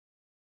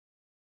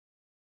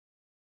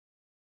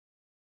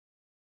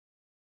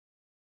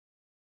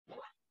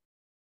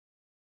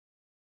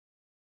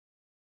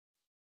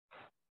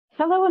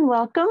Hello and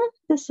welcome.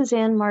 This is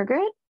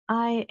Margaret.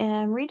 I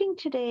am reading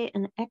today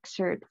an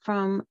excerpt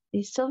from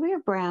the Sylvia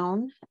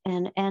Browne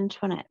and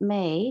Antoinette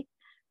May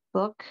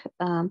book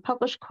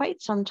published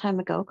quite some time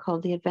ago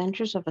called The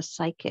Adventures of a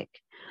Psychic.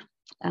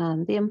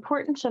 The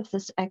importance of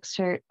this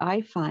excerpt,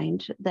 I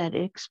find that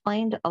it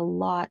explained a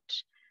lot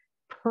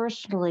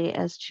personally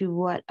as to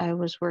what I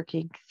was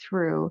working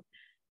through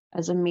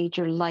as a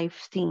major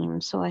life theme.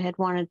 So I had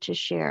wanted to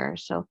share.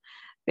 So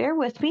bear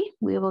with me.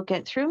 We will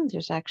get through them.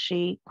 There's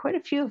actually quite a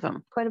few of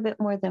them, quite a bit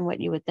more than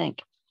what you would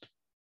think.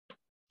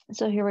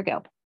 So here we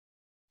go.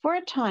 For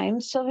a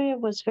time, Sylvia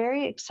was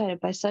very excited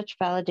by such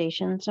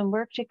validations and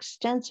worked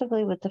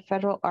extensively with the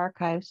Federal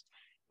Archives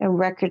and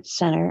Records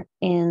Center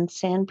in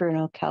San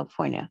Bruno,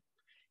 California,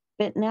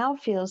 but now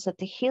feels that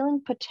the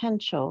healing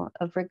potential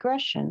of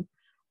regression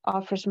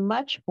offers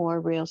much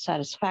more real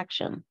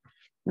satisfaction.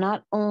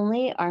 Not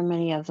only are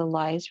many of the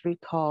lies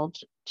recalled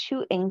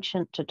too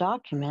ancient to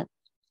document,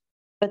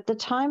 but the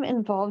time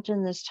involved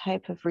in this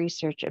type of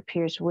research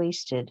appears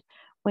wasted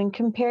when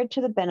compared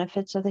to the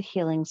benefits of the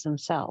healings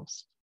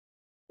themselves.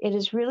 It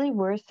is really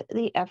worth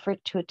the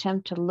effort to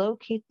attempt to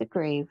locate the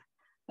grave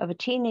of a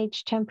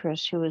teenage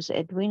temptress who was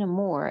Edwina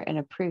Moore in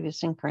a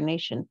previous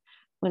incarnation,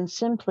 when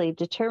simply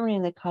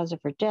determining the cause of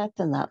her death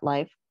in that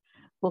life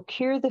will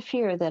cure the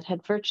fear that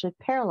had virtually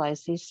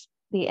paralyzed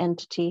the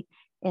entity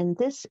in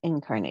this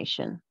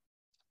incarnation.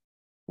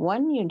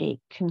 One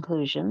unique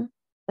conclusion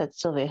that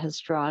Sylvia has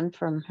drawn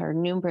from her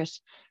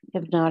numerous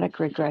hypnotic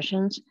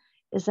regressions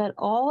is that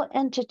all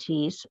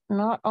entities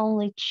not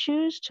only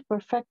choose to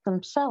perfect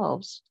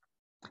themselves,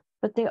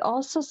 but they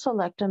also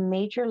select a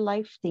major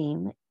life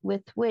theme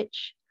with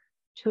which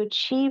to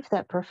achieve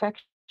that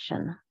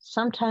perfection.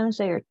 Sometimes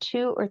there are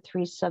 2 or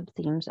 3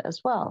 sub-themes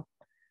as well.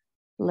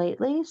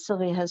 Lately,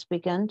 Sylvia has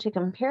begun to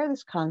compare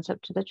this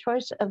concept to the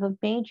choice of a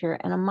major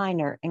and a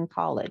minor in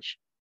college.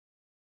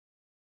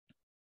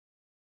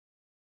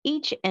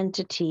 Each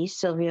entity,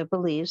 Sylvia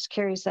believes,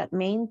 carries that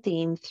main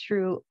theme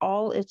through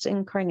all its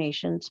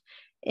incarnations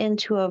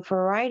into a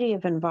variety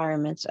of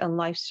environments and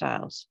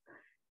lifestyles.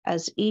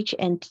 As each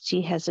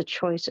entity has a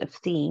choice of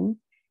theme,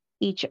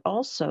 each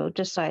also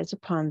decides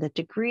upon the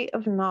degree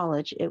of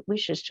knowledge it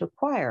wishes to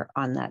acquire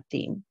on that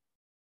theme.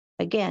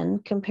 Again,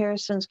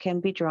 comparisons can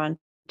be drawn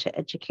to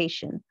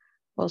education.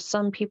 While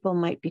some people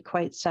might be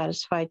quite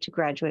satisfied to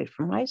graduate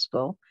from high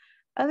school,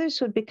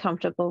 others would be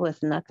comfortable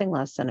with nothing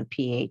less than a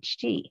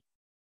PhD.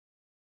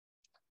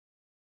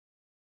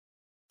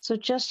 So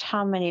just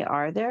how many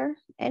are there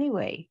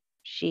anyway?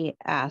 She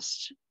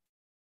asked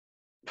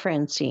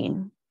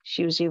Francine.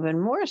 She was even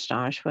more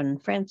astonished when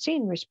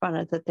Francine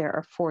responded that there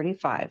are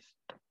 45.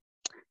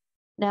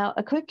 Now,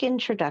 a quick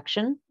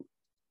introduction.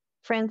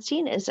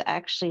 Francine is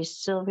actually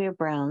Sylvia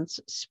Browne's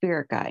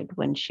spirit guide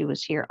when she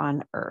was here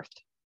on Earth.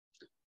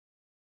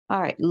 All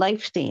right,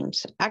 life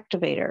themes,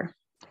 activator.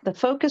 The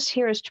focus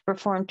here is to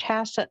perform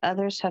tasks that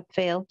others have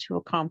failed to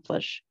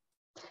accomplish.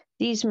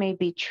 These may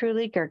be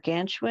truly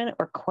gargantuan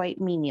or quite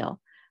menial,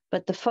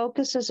 but the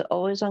focus is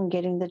always on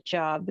getting the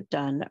job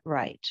done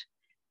right.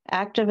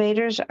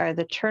 Activators are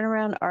the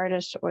turnaround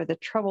artists or the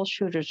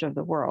troubleshooters of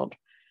the world,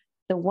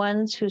 the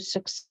ones who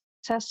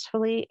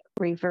successfully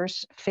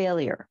reverse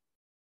failure.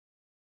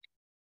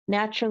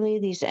 Naturally,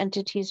 these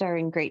entities are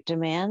in great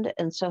demand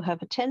and so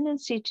have a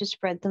tendency to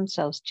spread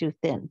themselves too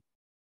thin.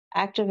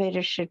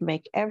 Activators should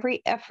make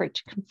every effort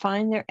to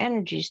confine their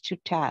energies to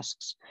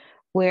tasks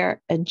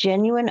where a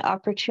genuine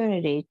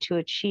opportunity to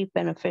achieve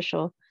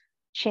beneficial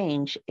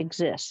change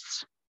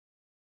exists.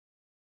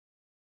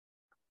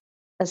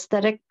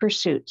 Aesthetic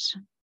pursuits.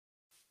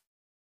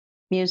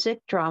 Music,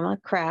 drama,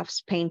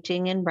 crafts,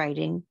 painting, and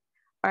writing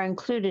are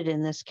included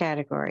in this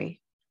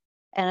category.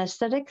 An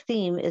aesthetic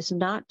theme is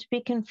not to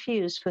be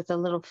confused with a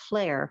little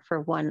flair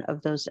for one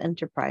of those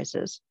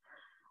enterprises.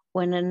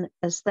 When an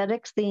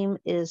aesthetic theme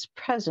is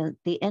present,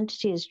 the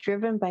entity is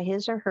driven by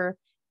his or her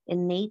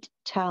innate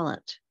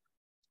talent.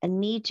 A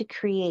need to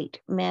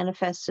create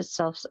manifests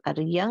itself at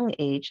a young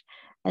age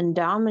and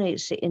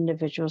dominates the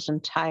individual's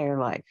entire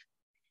life.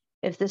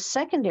 If the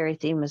secondary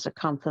theme is a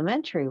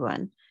complementary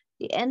one,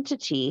 the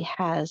entity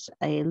has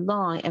a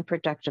long and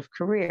productive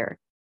career.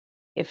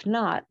 If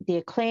not, the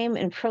acclaim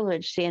and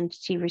privilege the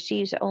entity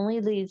receives only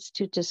leads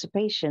to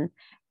dissipation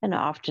and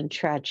often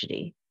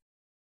tragedy.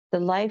 The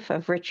life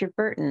of Richard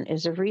Burton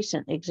is a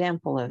recent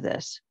example of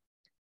this.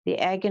 The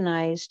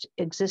agonized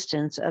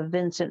existence of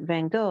Vincent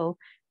van Gogh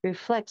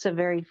reflects a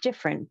very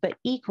different but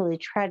equally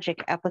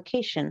tragic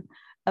application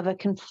of a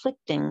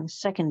conflicting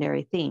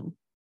secondary theme.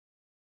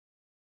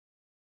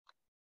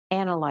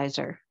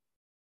 Analyzer.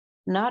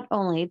 Not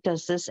only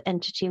does this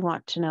entity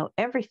want to know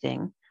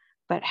everything,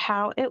 but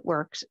how it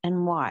works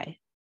and why.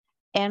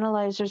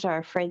 Analyzers are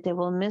afraid they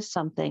will miss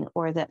something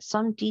or that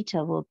some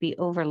detail will be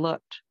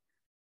overlooked.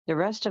 The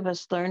rest of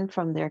us learn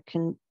from their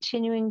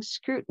continuing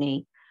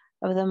scrutiny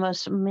of the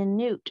most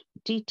minute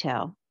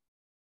detail.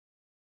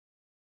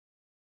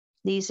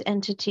 These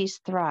entities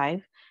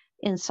thrive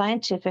in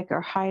scientific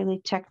or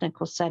highly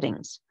technical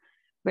settings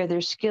where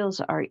their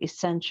skills are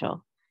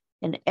essential.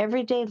 In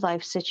everyday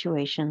life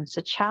situations,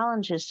 the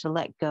challenge is to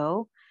let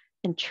go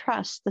and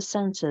trust the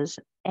senses.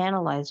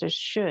 Analyzers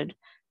should,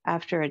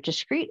 after a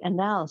discrete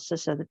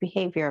analysis of the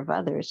behavior of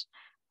others,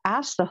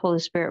 ask the Holy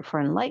Spirit for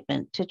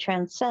enlightenment to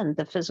transcend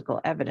the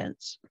physical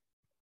evidence.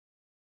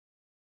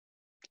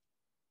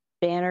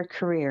 Banner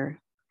career.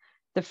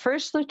 The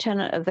first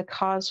lieutenant of the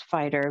cause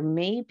fighter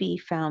may be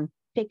found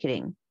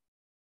picketing,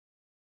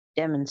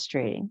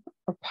 demonstrating,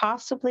 or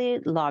possibly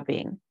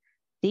lobbying.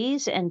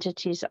 These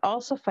entities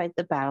also fight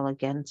the battle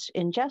against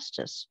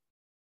injustice.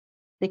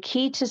 The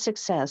key to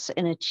success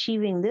in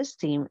achieving this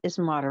theme is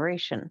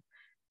moderation,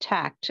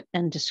 tact,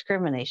 and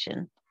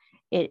discrimination.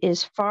 It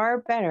is far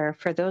better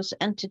for those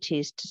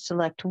entities to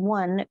select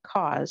one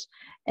cause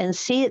and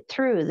see it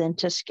through than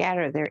to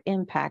scatter their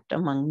impact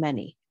among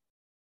many.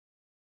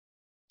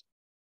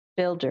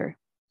 Builder.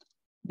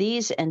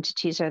 These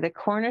entities are the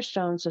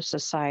cornerstones of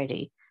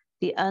society,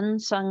 the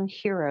unsung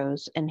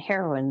heroes and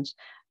heroines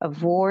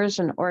of wars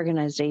and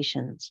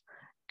organizations.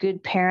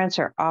 Good parents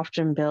are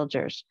often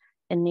builders,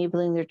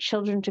 enabling their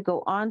children to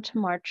go on to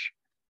march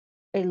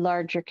a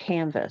larger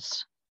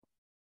canvas.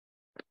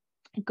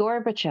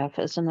 Gorbachev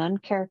is an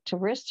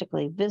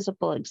uncharacteristically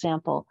visible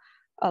example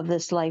of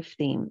this life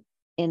theme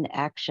in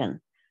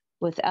action.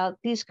 Without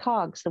these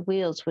cogs, the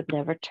wheels would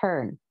never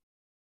turn.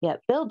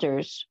 Yet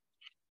builders,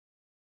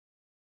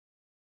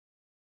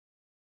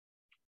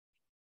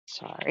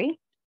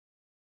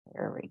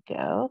 here we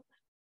go.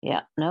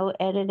 Yeah, no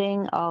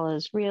editing, all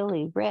is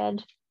really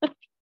red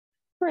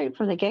right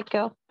from the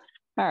get-go.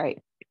 All right.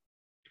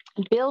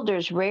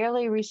 Builders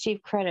rarely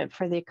receive credit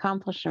for the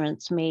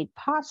accomplishments made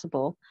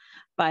possible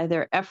by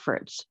their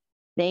efforts.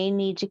 They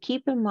need to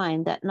keep in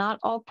mind that not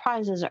all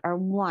prizes are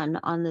won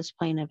on this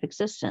plane of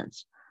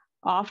existence.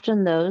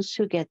 Often those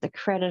who get the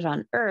credit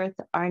on earth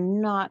are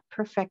not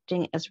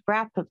perfecting as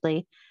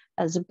rapidly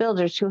as the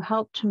builders who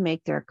help to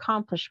make their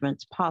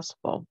accomplishments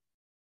possible.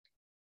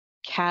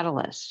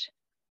 Catalyst.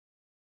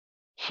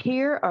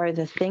 Here are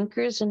the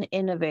thinkers and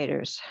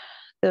innovators,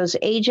 those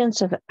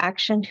agents of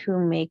action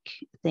who make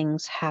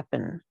things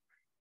happen.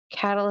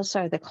 Catalysts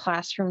are the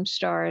classroom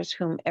stars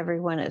whom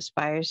everyone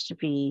aspires to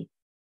be,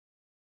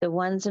 the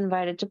ones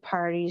invited to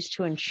parties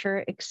to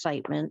ensure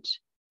excitement.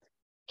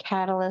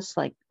 Catalysts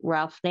like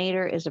Ralph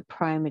Nader is a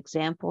prime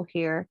example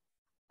here,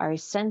 are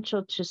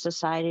essential to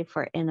society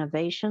for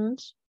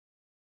innovations.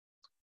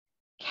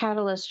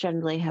 Catalysts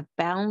generally have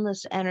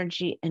boundless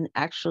energy and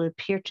actually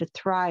appear to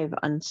thrive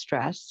on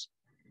stress.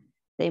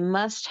 They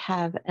must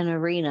have an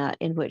arena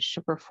in which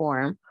to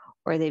perform,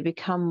 or they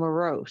become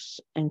morose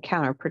and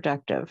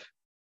counterproductive.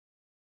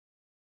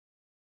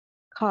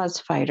 Cause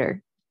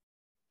fighter.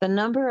 The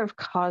number of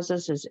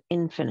causes is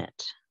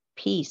infinite.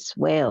 Peace,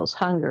 whales,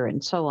 hunger,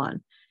 and so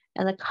on.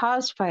 And the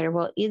cause fighter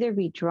will either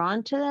be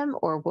drawn to them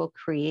or will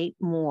create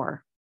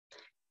more.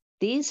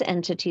 These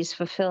entities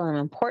fulfill an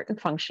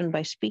important function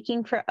by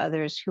speaking for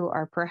others who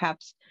are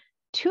perhaps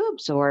too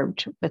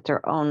absorbed with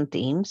their own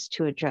themes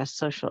to address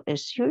social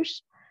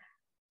issues.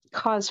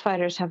 Cause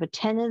fighters have a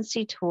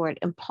tendency toward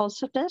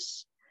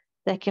impulsiveness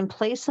that can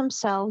place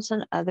themselves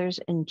and others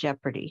in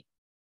jeopardy.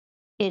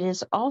 It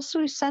is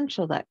also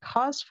essential that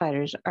cause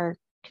fighters are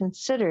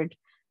considered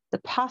the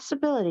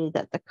possibility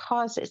that the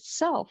cause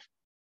itself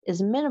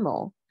is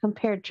minimal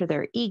compared to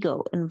their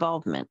ego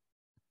involvement.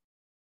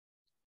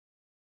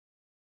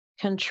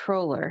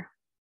 Controller.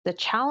 The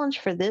challenge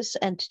for this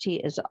entity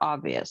is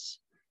obvious.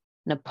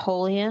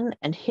 Napoleon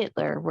and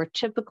Hitler were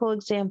typical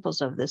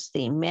examples of this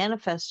theme,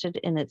 manifested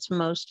in its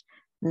most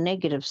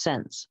negative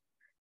sense.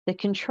 The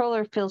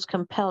controller feels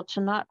compelled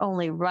to not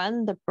only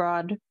run the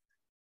broad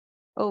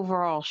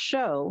overall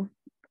show,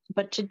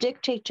 but to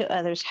dictate to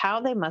others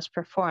how they must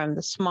perform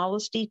the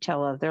smallest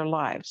detail of their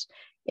lives.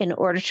 In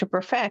order to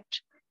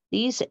perfect,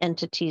 these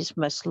entities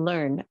must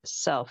learn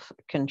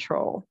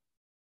self-control.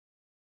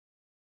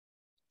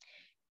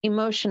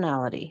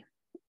 Emotionality.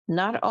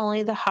 Not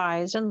only the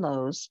highs and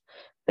lows,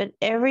 but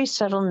every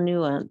subtle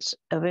nuance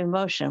of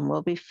emotion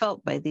will be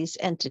felt by these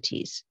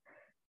entities.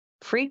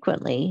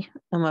 Frequently,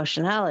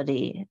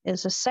 emotionality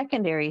is a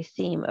secondary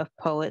theme of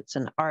poets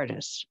and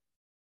artists.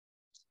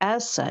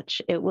 As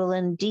such, it will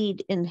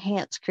indeed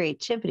enhance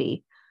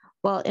creativity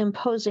while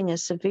imposing a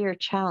severe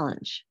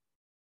challenge.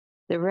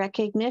 The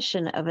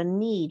recognition of a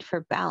need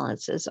for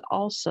balance is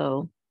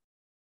also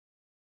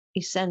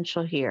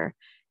essential here,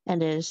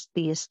 and is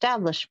the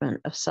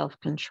establishment of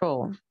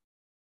self-control.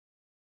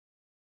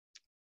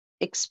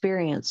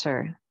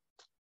 Experiencer.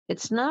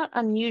 It's not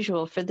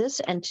unusual for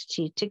this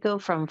entity to go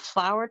from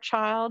flower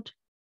child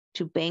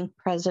to bank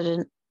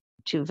president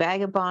to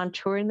vagabond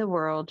touring the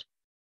world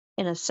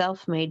in a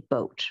self-made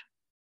boat.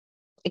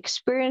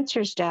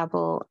 Experiencers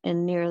dabble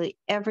in nearly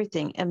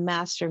everything and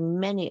master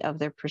many of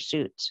their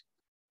pursuits.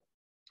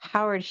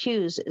 Howard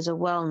Hughes is a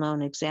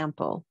well-known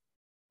example.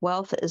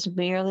 Wealth is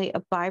merely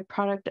a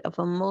byproduct of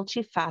a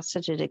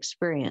multifaceted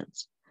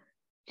experience.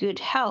 Good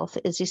health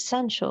is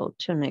essential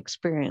to an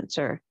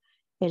experiencer.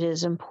 It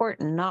is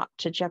important not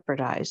to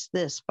jeopardize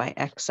this by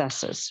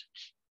excesses.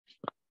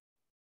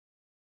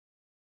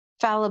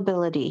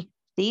 Fallibility.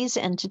 These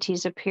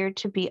entities appear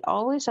to be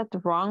always at the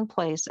wrong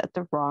place at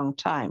the wrong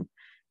time,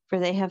 for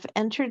they have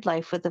entered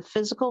life with a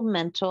physical,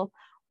 mental,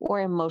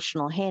 or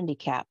emotional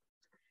handicap.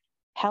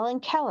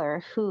 Helen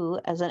Keller, who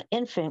as an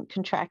infant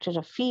contracted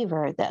a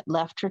fever that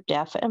left her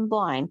deaf and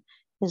blind,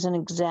 is an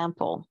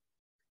example.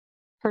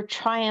 Her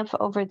triumph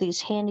over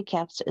these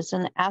handicaps is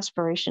an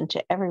aspiration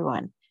to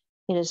everyone.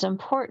 It is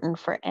important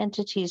for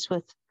entities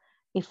with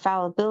a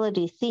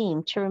fallibility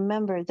theme to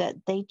remember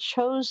that they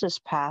chose this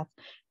path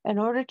in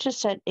order to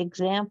set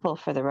example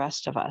for the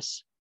rest of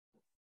us.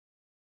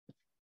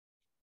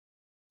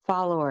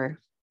 Follower.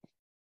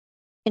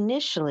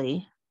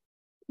 Initially,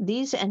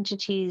 these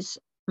entities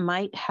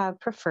might have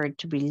preferred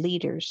to be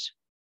leaders,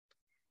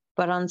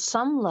 but on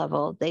some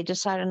level, they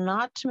decided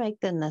not to make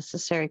the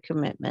necessary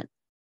commitment.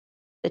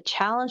 The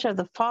challenge of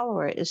the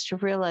follower is to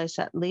realize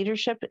that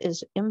leadership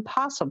is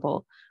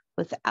impossible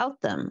without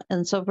them,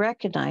 and so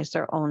recognize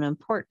their own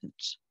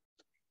importance.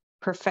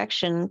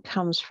 Perfection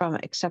comes from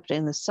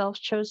accepting the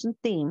self-chosen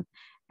theme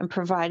and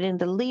providing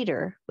the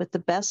leader with the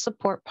best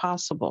support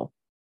possible.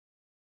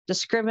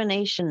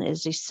 Discrimination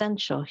is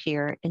essential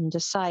here in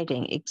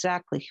deciding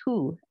exactly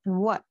who and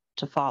what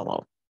to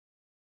follow.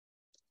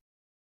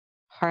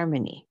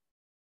 Harmony.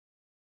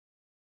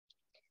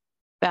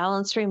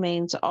 Balance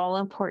remains all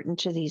important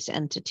to these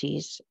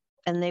entities,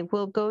 and they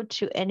will go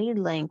to any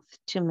length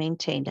to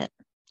maintain it.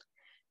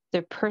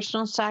 Their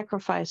personal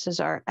sacrifices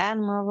are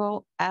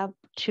admirable up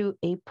to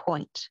a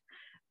point,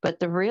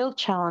 but the real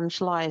challenge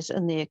lies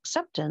in the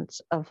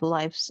acceptance of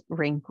life's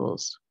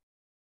wrinkles.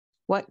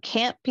 What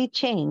can't be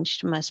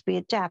changed must be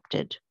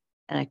adapted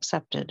and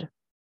accepted.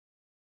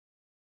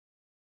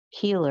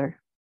 Healer.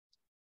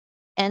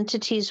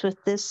 Entities with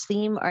this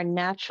theme are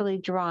naturally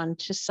drawn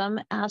to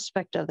some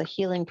aspect of the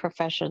healing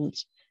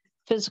professions,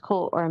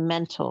 physical or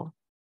mental.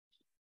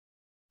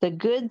 The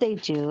good they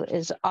do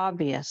is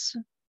obvious.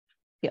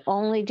 The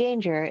only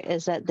danger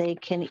is that they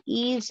can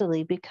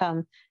easily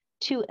become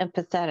too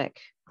empathetic.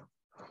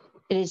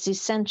 It is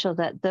essential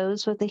that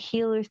those with a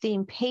healer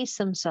theme pace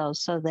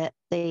themselves so that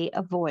they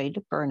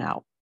avoid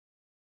burnout.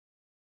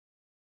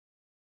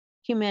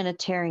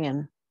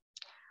 Humanitarian.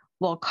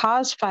 While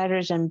cause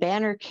fighters and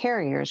banner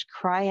carriers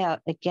cry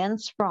out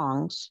against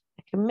wrongs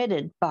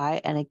committed by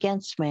and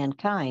against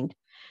mankind,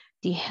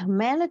 the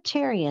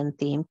humanitarian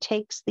theme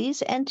takes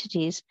these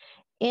entities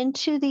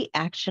into the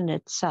action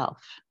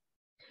itself.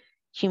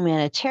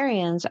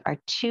 Humanitarians are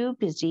too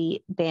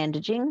busy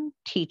bandaging,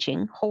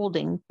 teaching,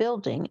 holding,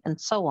 building, and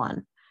so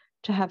on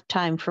to have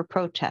time for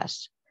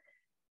protest.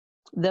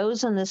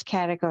 Those in this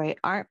category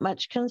aren't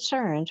much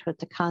concerned with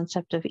the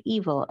concept of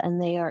evil, and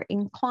they are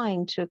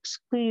inclined to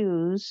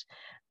excuse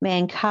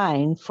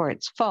mankind for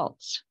its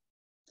faults.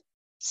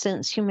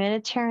 Since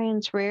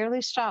humanitarians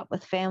rarely stop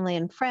with family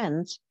and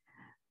friends,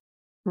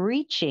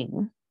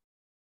 reaching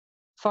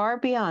far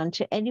beyond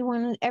to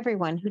anyone and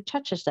everyone who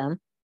touches them,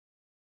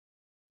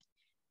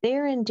 they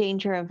are in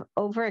danger of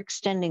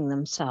overextending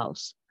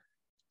themselves.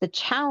 The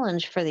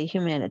challenge for the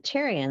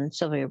humanitarian,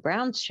 Sylvia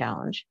Browne's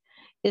challenge,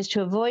 is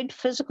to avoid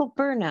physical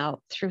burnout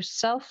through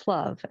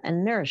self-love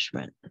and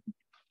nourishment.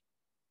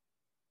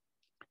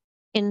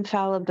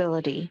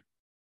 Infallibility.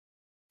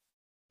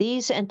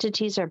 These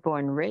entities are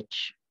born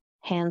rich,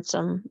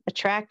 handsome,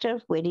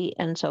 attractive, witty,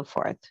 and so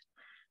forth.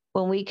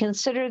 When we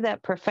consider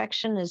that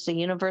perfection is the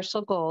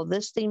universal goal,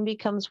 this theme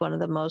becomes one of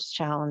the most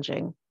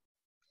challenging.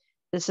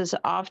 This is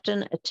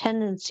often a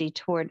tendency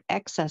toward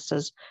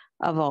excesses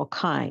of all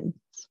kinds.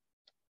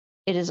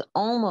 It is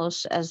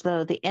almost as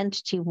though the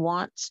entity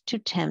wants to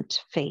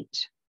tempt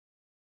fate.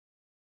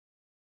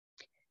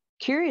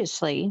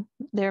 Curiously,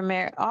 there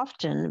may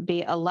often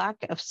be a lack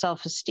of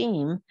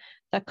self-esteem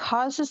that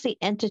causes the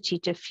entity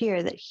to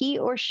fear that he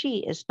or she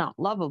is not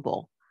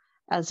lovable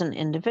as an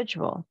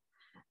individual.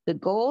 The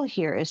goal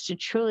here is to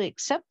truly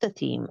accept the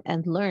theme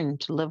and learn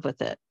to live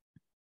with it.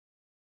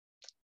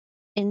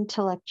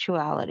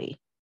 Intellectuality.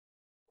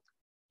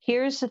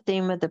 Here's the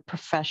theme of the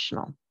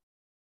professional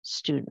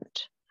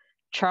student,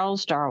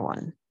 Charles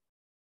Darwin,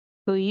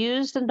 who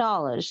used the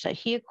knowledge that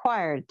he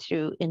acquired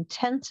through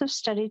intensive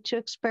study to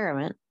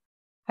experiment,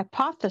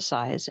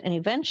 hypothesize, and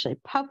eventually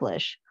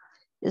publish,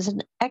 is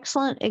an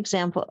excellent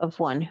example of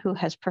one who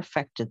has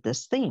perfected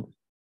this theme.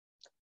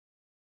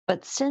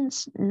 But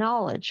since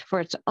knowledge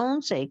for its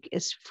own sake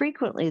is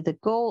frequently the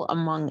goal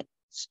among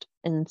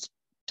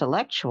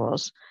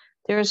intellectuals,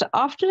 there is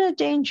often a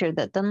danger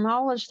that the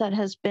knowledge that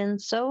has been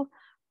so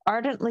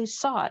ardently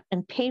sought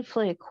and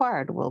painfully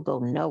acquired will go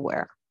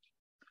nowhere.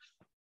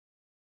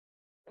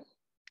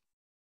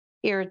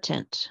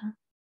 Irritant.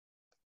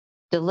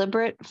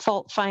 Deliberate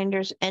fault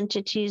finders,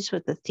 entities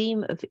with the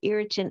theme of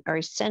irritant are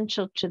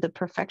essential to the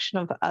perfection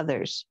of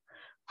others,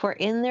 for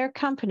in their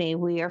company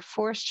we are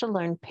forced to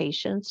learn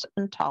patience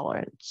and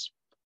tolerance.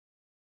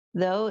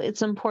 Though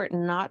it's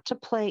important not to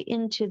play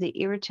into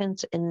the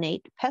irritant's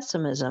innate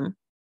pessimism,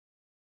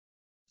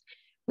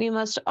 we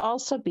must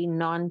also be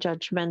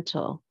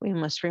non-judgmental. We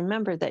must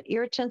remember that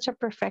irritants are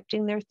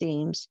perfecting their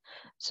themes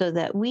so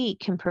that we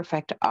can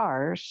perfect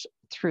ours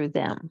through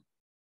them.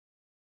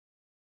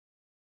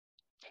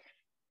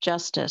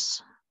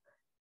 Justice.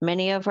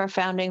 Many of our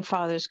founding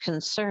fathers,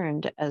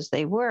 concerned as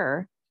they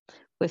were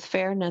with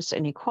fairness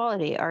and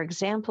equality, are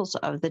examples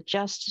of the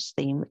justice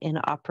theme in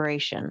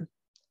operation.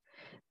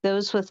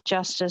 Those with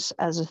justice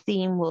as a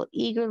theme will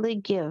eagerly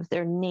give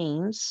their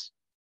names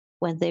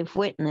when they've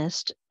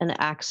witnessed an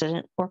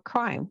accident or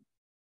crime.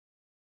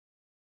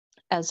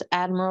 As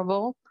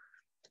admirable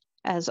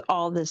as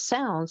all this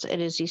sounds, it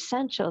is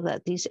essential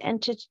that these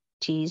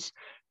entities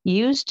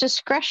use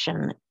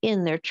discretion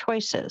in their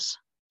choices.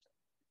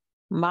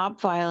 Mob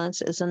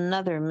violence is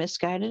another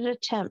misguided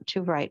attempt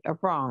to right a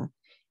wrong.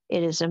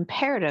 It is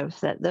imperative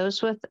that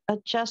those with a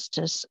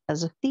justice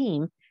as a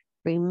theme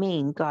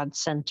remain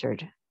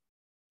God-centered.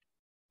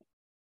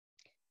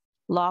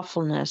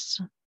 Lawfulness.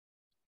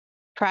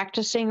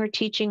 Practicing or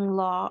teaching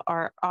law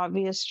are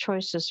obvious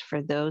choices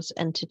for those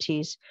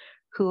entities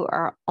who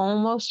are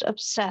almost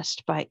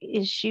obsessed by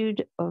issues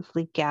of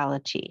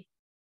legality.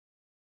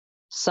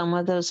 Some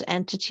of those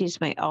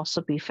entities may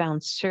also be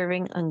found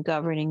serving on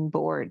governing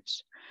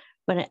boards.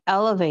 When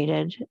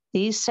elevated,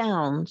 these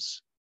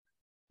souls,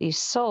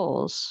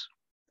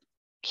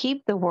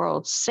 keep the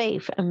world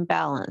safe and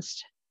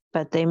balanced,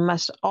 but they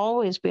must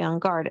always be on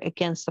guard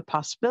against the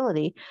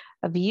possibility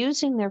of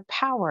using their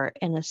power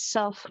in a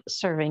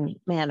self-serving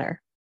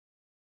manner.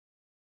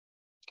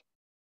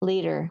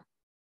 Leader.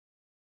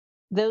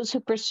 Those who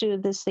pursue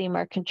this theme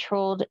are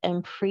controlled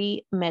and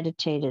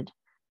premeditated,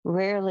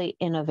 rarely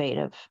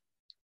innovative.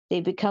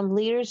 They become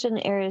leaders in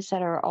areas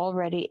that are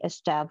already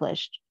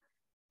established.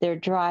 Their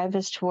drive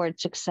is toward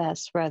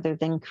success rather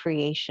than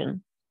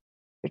creation.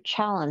 Their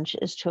challenge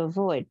is to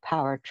avoid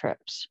power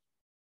trips.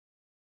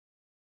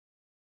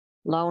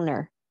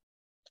 Loner.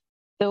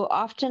 Though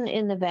often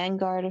in the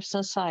vanguard of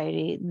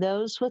society,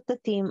 those with the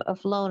theme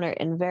of loner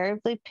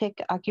invariably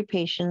pick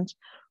occupations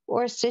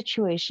or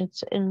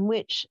situations in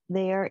which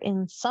they are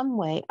in some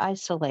way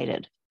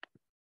isolated.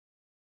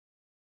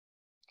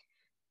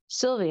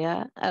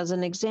 Sylvia, as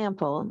an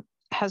example,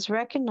 has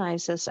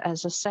recognized this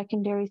as a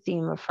secondary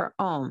theme of her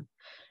own.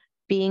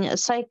 Being a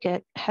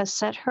psychic has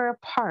set her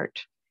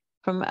apart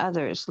from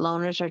others.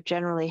 Loners are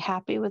generally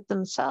happy with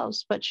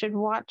themselves, but should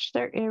watch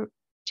their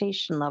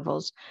irritation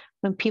levels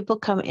when people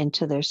come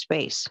into their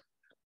space.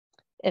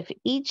 If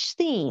each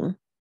theme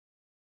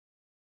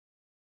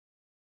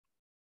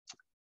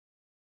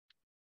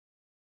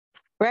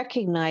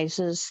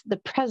recognizes the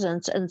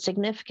presence and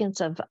significance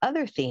of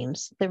other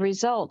themes, the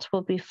result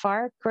will be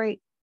far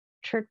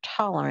greater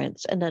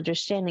tolerance and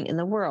understanding in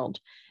the world,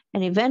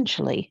 and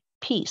eventually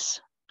peace.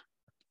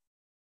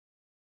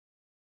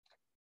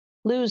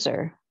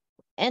 Loser.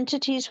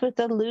 Entities with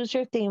the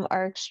loser theme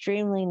are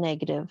extremely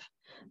negative.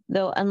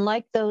 Though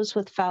unlike those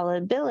with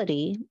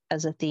fallibility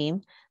as a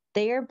theme,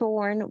 they are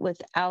born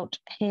without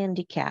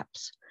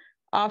handicaps.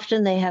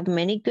 Often they have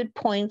many good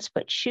points,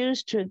 but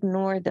choose to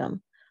ignore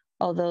them.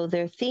 Although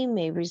their theme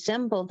may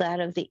resemble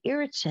that of the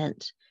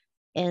irritant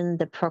in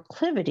the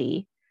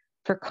proclivity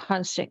for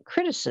constant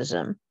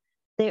criticism,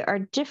 they are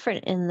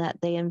different in that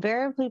they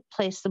invariably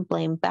place the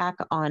blame back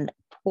on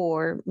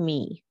poor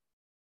me.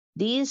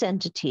 These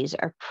entities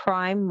are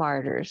prime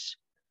martyrs,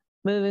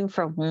 moving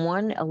from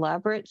one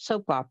elaborate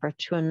soap opera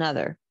to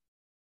another.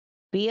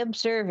 Be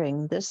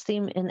observing this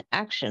theme in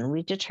action,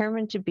 we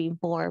determine to be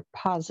more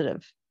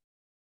positive.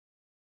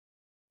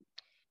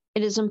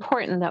 It is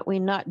important that we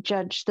not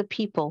judge the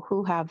people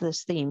who have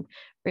this theme,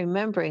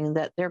 remembering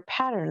that their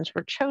patterns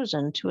were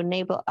chosen to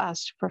enable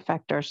us to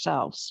perfect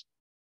ourselves.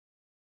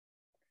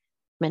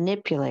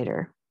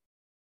 Manipulator.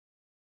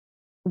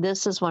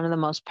 This is one of the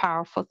most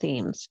powerful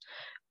themes,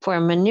 for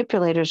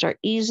manipulators are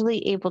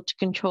easily able to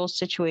control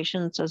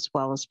situations as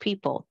well as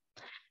people.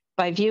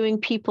 By viewing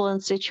people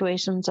and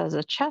situations as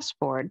a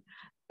chessboard,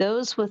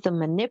 those with a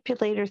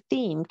manipulator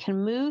theme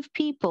can move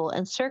people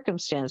and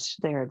circumstance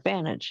to their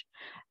advantage,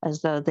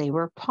 as though they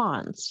were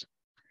pawns.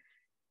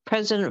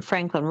 President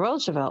Franklin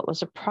Roosevelt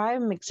was a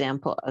prime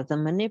example of the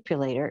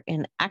manipulator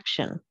in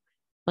action.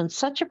 When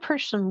such a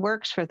person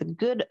works for the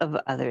good of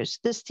others,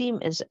 this theme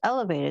is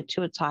elevated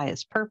to its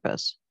highest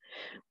purpose.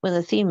 When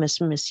the theme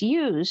is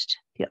misused,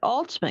 the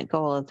ultimate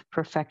goal of the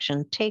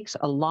perfection takes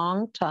a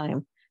long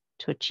time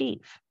to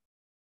achieve.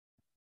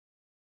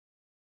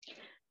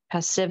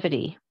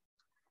 Passivity.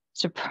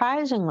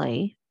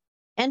 Surprisingly,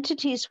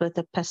 entities with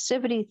a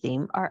passivity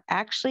theme are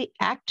actually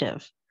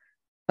active,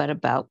 but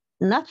about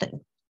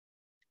nothing.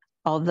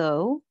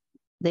 Although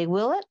they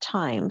will at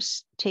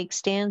times take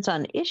stands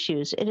on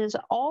issues, it is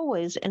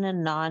always in a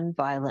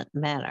non-violent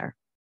manner.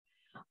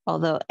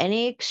 Although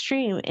any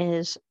extreme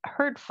is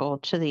hurtful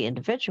to the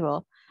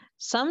individual,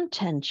 some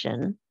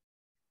tension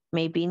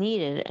may be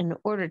needed in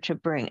order to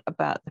bring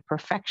about the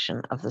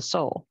perfection of the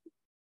soul.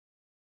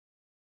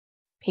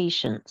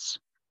 Patience.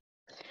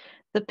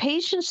 The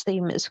patience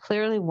theme is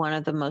clearly one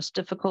of the most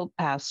difficult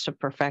paths to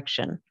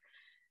perfection.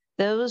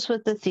 Those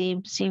with the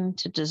theme seem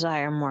to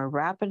desire more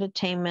rapid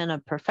attainment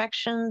of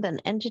perfection than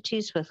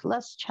entities with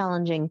less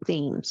challenging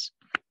themes.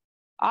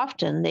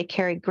 Often they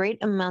carry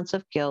great amounts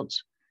of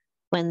guilt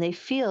when they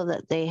feel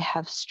that they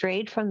have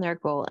strayed from their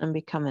goal and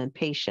become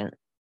impatient.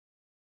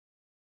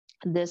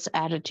 This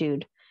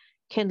attitude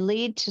can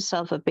lead to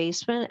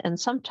self-abasement and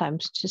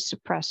sometimes to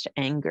suppressed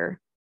anger.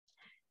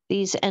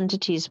 These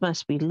entities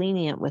must be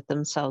lenient with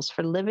themselves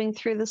for living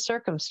through the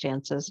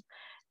circumstances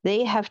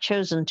they have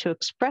chosen to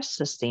express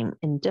this theme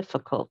in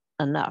difficult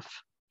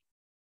enough.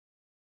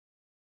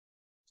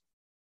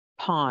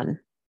 Pawn.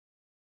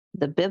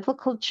 The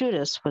biblical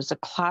Judas was a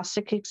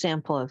classic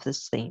example of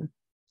this theme.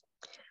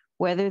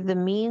 Whether the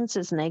means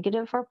is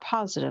negative or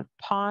positive,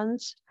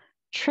 pawns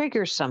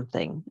trigger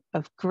something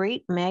of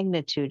great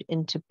magnitude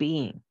into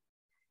being.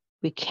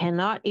 We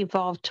cannot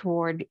evolve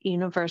toward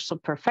universal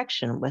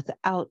perfection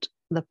without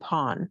the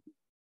pawn.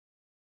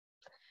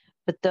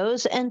 But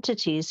those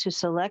entities who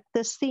select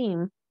this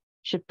theme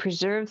should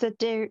preserve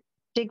the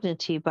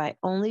dignity by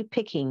only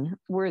picking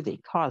worthy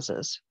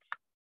causes.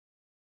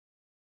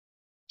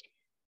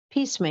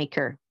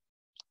 Peacemaker.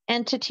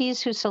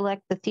 Entities who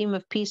select the theme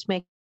of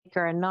peacemaker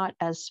are not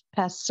as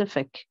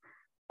pacific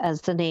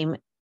as the name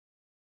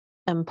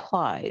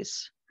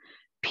implies.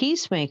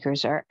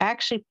 Peacemakers are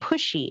actually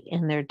pushy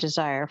in their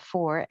desire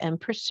for and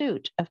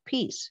pursuit of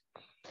peace.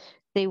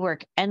 They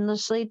work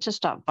endlessly to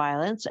stop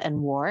violence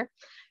and war,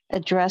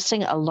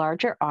 addressing a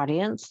larger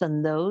audience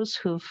than those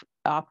who've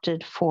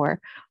opted for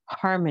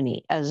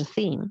harmony as a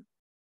theme.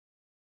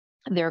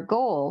 Their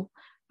goal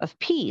of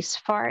peace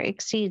far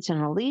exceeds an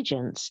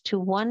allegiance to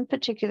one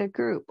particular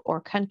group or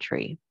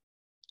country.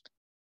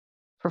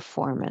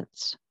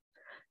 Performance.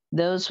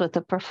 Those with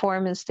a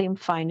performance theme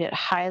find it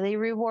highly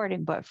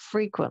rewarding but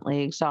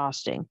frequently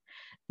exhausting.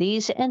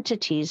 These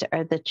entities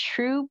are the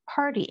true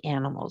party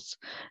animals.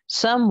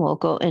 Some will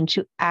go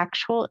into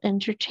actual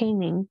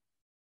entertaining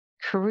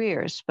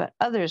careers, but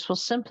others will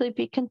simply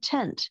be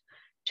content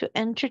to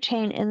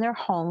entertain in their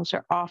homes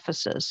or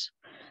offices.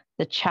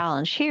 The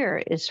challenge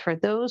here is for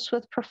those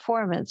with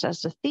performance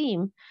as a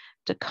theme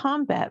to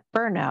combat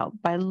burnout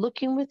by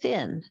looking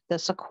within,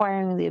 thus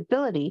acquiring the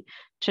ability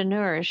to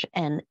nourish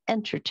and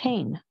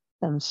entertain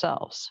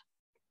themselves.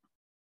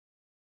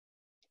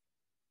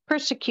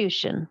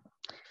 Persecution.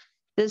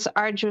 This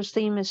arduous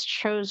theme is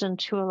chosen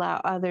to allow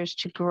others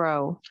to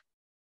grow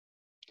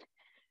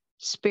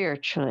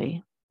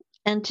spiritually.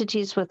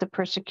 Entities with a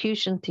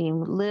persecution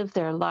theme live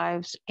their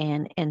lives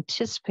in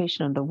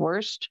anticipation of the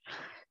worst,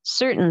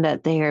 certain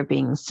that they are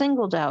being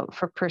singled out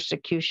for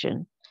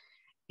persecution.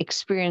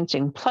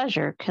 Experiencing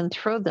pleasure can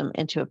throw them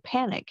into a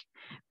panic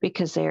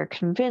because they are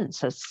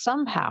convinced that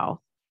somehow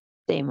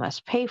they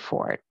must pay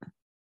for it.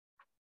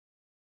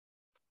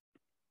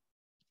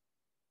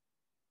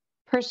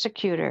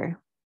 Persecutor.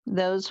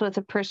 Those with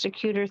a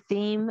persecutor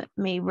theme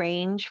may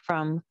range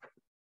from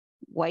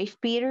wife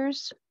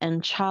beaters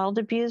and child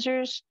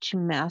abusers to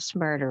mass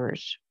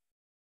murderers.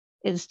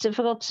 It's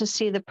difficult to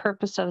see the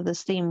purpose of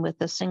this theme with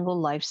a single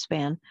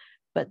lifespan,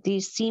 but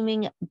these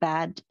seeming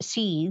bad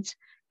seeds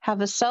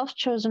have a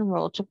self-chosen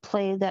role to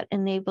play that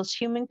enables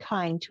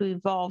humankind to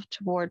evolve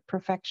toward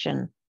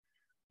perfection.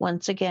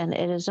 Once again,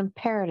 it is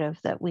imperative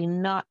that we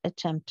not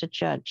attempt to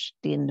judge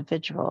the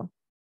individual.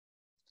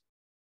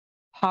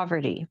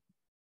 Poverty.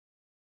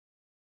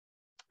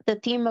 The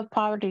theme of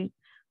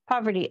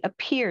poverty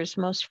appears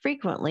most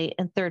frequently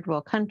in third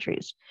world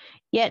countries,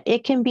 yet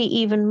it can be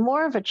even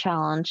more of a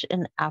challenge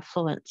in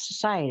affluent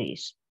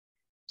societies.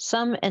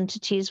 Some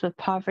entities with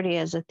poverty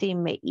as a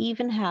theme may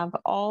even have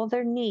all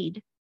their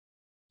need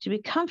to be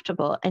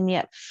comfortable and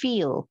yet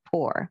feel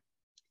poor.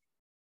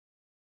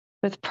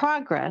 With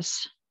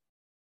progress,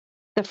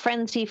 the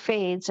frenzy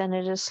fades and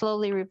it is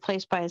slowly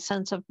replaced by a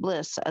sense of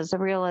bliss as the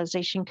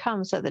realization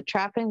comes that the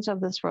trappings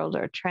of this world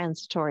are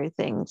transitory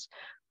things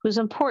whose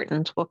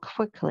importance will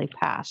quickly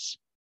pass.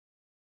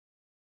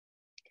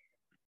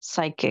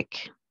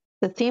 Psychic.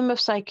 The theme of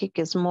psychic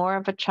is more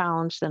of a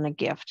challenge than a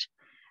gift,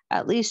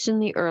 at least in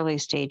the early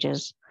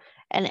stages.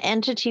 An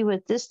entity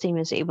with this theme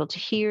is able to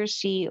hear,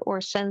 see,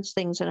 or sense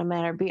things in a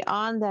manner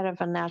beyond that of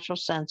a natural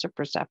sense or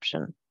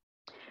perception.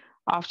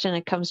 Often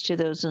it comes to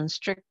those in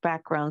strict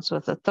backgrounds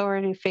with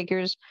authority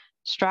figures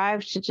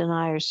strive to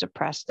deny or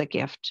suppress the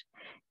gift.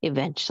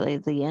 Eventually,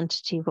 the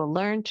entity will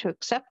learn to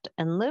accept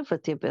and live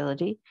with the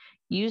ability,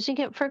 using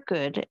it for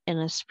good in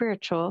a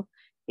spiritual,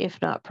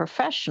 if not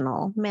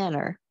professional,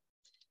 manner.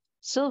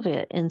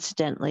 Sylvia,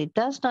 incidentally,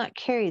 does not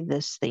carry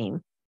this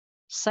theme.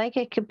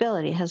 Psychic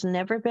ability has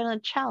never been a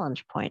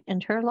challenge point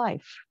in her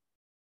life.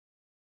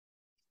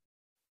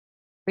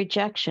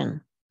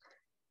 Rejection.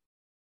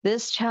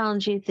 This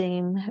challenging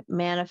theme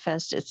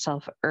manifests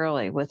itself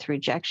early with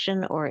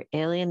rejection or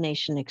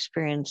alienation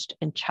experienced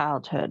in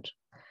childhood.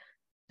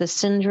 The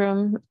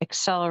syndrome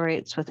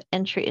accelerates with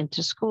entry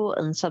into school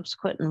and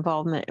subsequent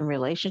involvement in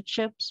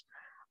relationships.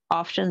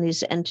 Often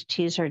these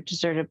entities are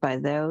deserted by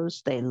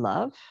those they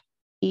love.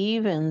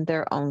 Even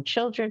their own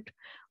children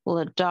will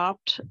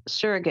adopt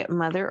surrogate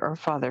mother or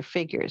father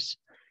figures.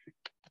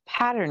 The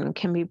pattern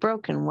can be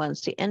broken once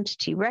the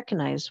entity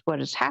recognizes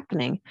what is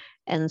happening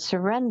and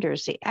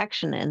surrenders the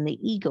action and the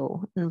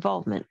ego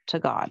involvement to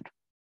God.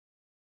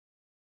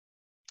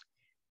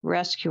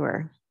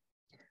 Rescuer.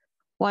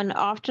 One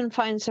often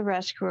finds the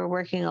rescuer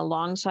working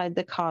alongside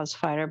the cause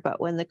fighter, but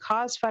when the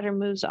cause fighter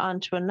moves on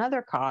to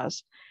another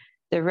cause,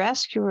 The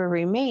rescuer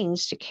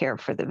remains to care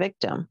for the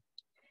victim,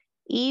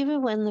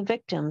 even when the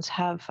victims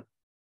have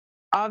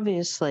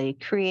obviously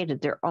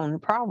created their own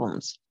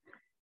problems.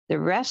 The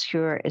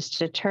rescuer is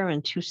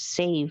determined to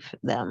save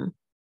them.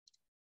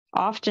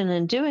 Often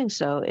in doing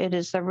so, it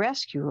is the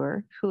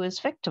rescuer who is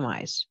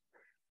victimized.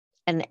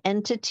 An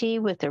entity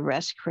with a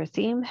rescuer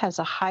theme has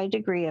a high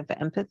degree of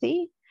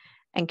empathy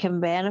and can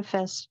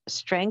manifest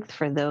strength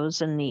for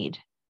those in need.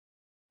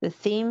 The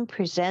theme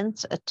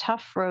presents a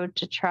tough road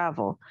to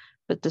travel,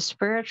 but the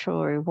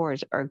spiritual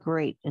rewards are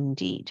great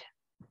indeed.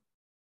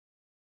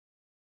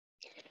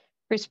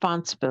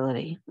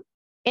 Responsibility.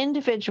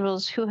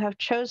 Individuals who have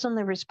chosen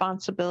the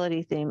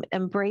responsibility theme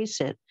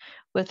embrace it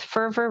with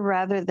fervor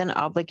rather than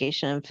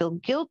obligation and feel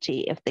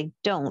guilty if they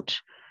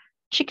don't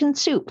chicken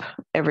soup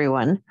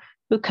everyone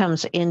who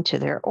comes into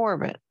their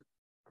orbit.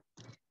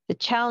 The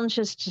challenge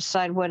is to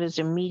decide what is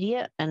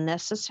immediate and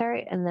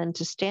necessary, and then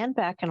to stand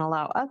back and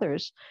allow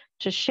others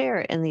to share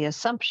in the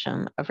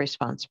assumption of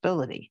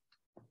responsibility.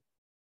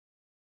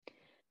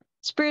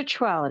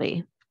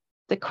 Spirituality.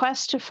 The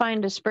quest to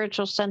find a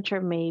spiritual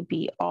center may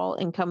be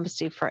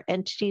all-encompassing for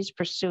entities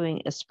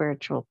pursuing a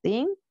spiritual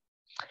theme.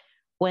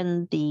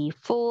 When the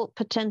full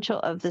potential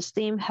of this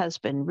theme has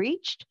been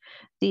reached,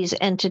 these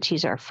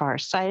entities are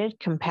far-sighted,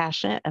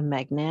 compassionate, and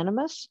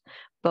magnanimous,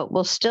 but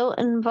will still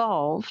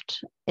involved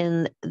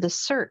in the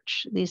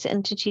search. These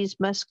entities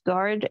must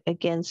guard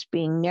against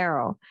being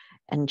narrow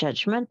and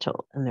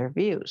judgmental in their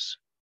views.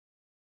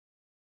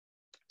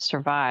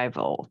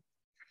 Survival.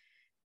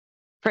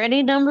 For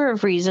any number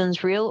of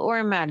reasons, real or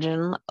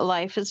imagined,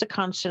 life is a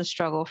constant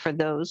struggle for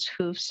those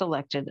who've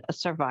selected a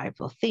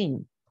survival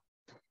theme.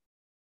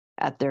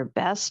 At their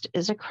best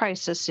is a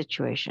crisis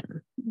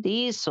situation.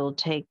 These will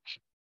take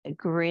a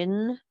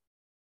grim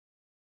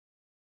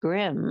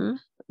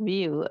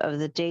view of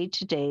the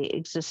day-to-day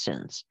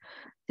existence.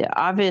 The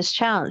obvious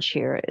challenge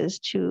here is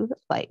to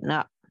lighten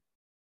up.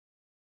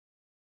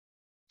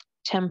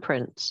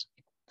 Temperance.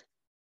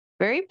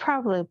 Very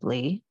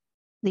probably,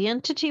 the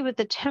entity with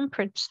the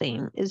temperance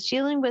theme is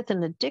dealing with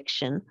an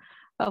addiction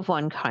of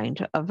one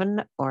kind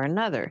or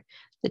another.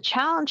 The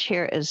challenge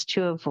here is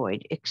to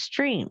avoid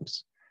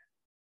extremes.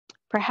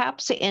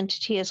 Perhaps the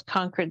entity has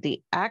conquered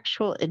the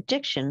actual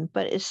addiction,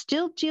 but is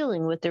still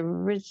dealing with the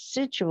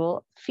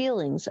residual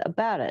feelings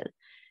about it.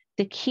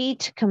 The key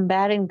to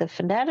combating the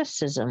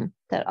fanaticism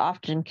that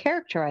often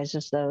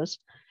characterizes those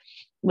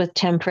with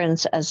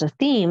temperance as a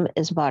theme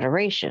is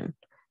moderation,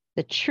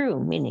 the true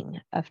meaning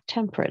of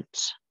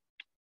temperance.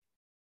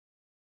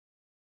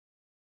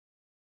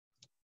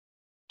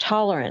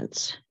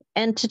 Tolerance.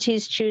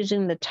 Entities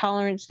choosing the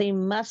tolerance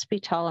theme must be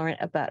tolerant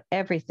about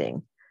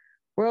everything.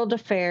 World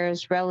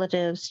affairs,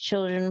 relatives,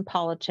 children,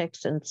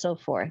 politics, and so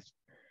forth.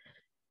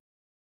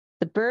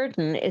 The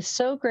burden is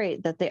so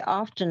great that they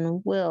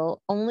often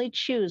will only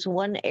choose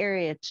one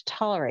area to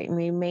tolerate,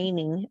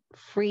 remaining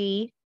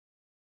free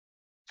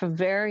from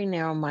very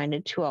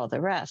narrow-minded to all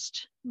the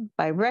rest.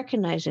 By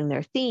recognizing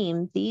their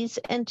theme, these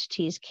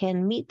entities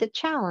can meet the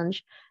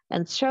challenge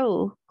and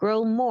so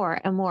grow more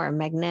and more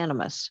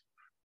magnanimous.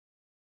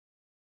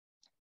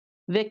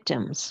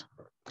 Victims.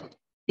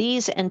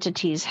 These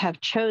entities have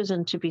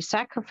chosen to be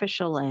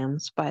sacrificial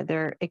lambs by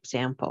their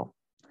example.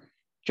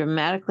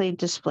 Dramatically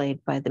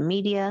displayed by the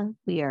media,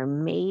 we are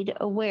made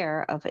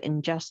aware of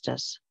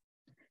injustice.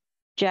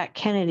 Jack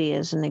Kennedy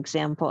is an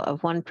example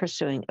of one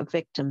pursuing a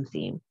victim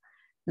theme,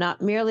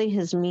 not merely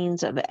his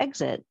means of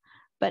exit,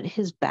 but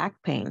his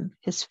back pain,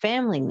 his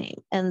family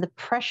name, and the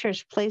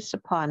pressures placed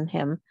upon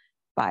him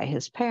by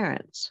his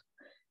parents.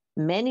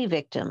 Many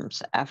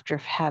victims, after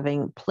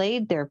having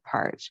played their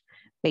parts,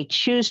 may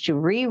choose to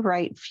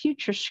rewrite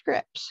future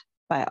scripts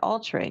by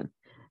altering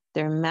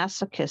their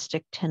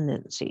masochistic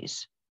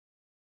tendencies.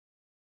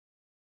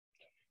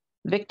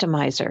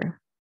 Victimizer.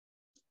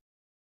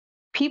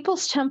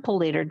 People's Temple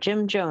leader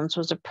Jim Jones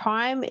was a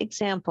prime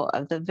example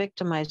of the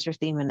victimizer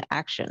theme in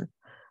action.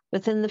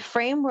 Within the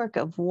framework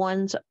of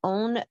one's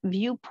own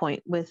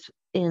viewpoint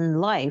within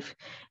life,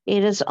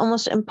 it is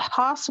almost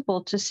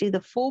impossible to see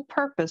the full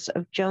purpose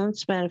of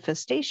Jones'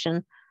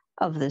 manifestation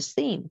of this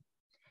theme.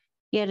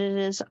 Yet it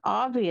is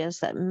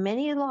obvious that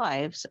many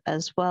lives,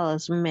 as well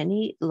as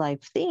many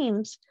life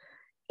themes,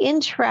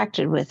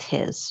 interacted with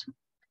his.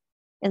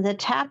 In the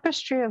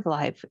tapestry of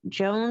life,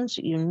 Jones'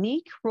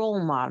 unique role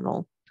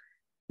model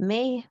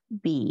may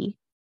be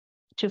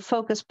to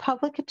focus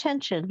public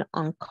attention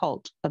on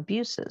cult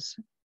abuses.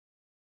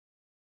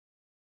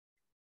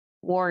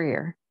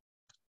 Warrior.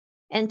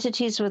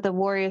 Entities with a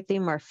warrior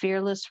theme are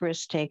fearless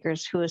risk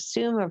takers who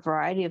assume a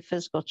variety of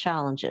physical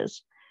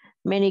challenges.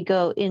 Many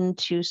go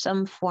into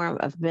some form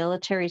of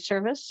military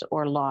service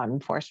or law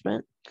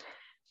enforcement.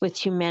 With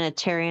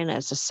humanitarian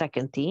as a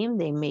second theme,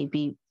 they may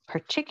be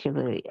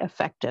particularly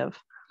effective.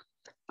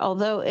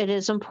 Although it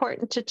is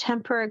important to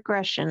temper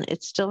aggression,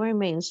 it still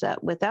remains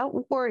that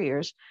without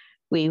warriors,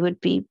 we would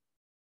be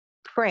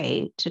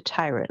prey to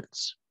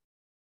tyrants.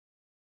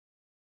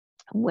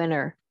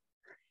 Winner.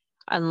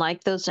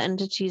 Unlike those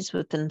entities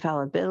with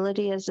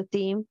infallibility as a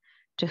theme,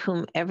 to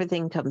whom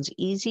everything comes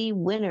easy,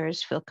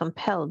 winners feel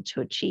compelled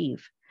to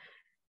achieve.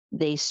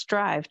 They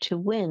strive to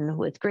win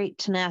with great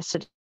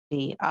tenacity,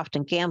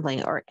 often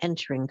gambling or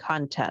entering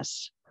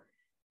contests.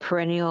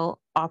 Perennial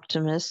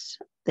optimists,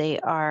 they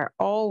are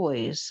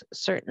always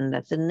certain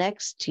that the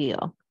next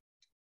deal,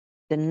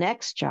 the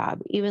next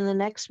job, even the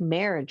next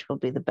marriage will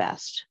be the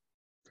best.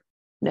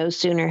 No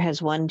sooner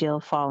has one deal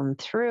fallen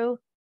through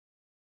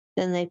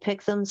than they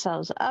pick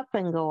themselves up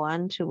and go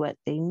on to what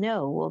they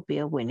know will be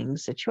a winning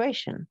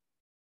situation.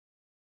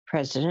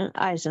 President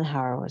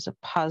Eisenhower was a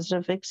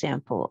positive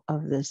example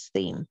of this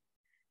theme.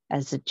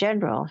 As a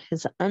general,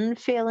 his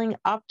unfailing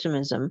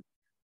optimism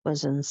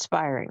was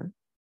inspiring.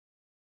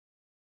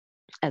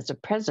 As a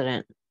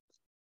president,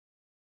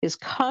 his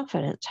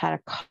confidence had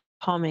a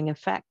calming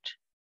effect.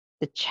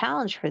 The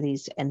challenge for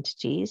these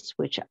entities,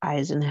 which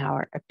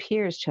Eisenhower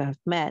appears to have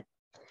met,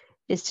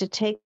 is to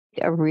take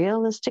a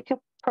realistic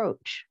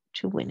approach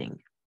to winning.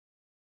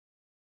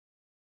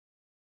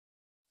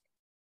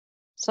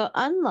 So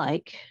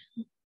unlike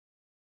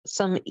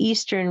some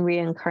Eastern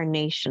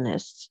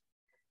reincarnationists,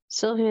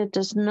 Sylvia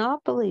does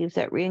not believe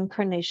that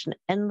reincarnation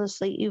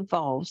endlessly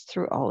evolves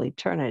through all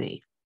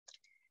eternity.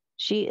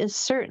 She is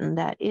certain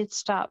that it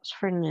stops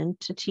for an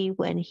entity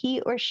when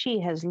he or she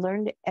has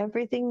learned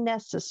everything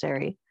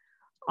necessary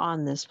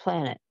on this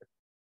planet.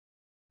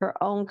 Her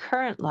own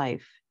current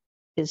life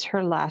is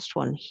her last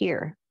one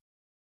here.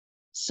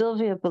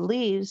 Sylvia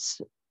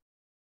believes,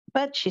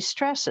 but she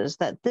stresses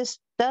that this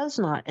does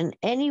not in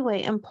any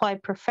way imply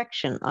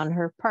perfection on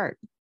her part.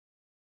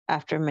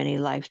 After many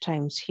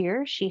lifetimes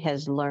here, she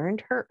has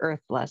learned her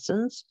earth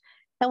lessons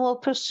and will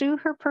pursue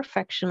her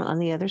perfection on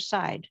the other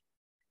side,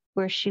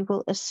 where she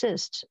will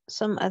assist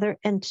some other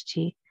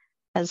entity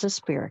as a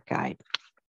spirit guide.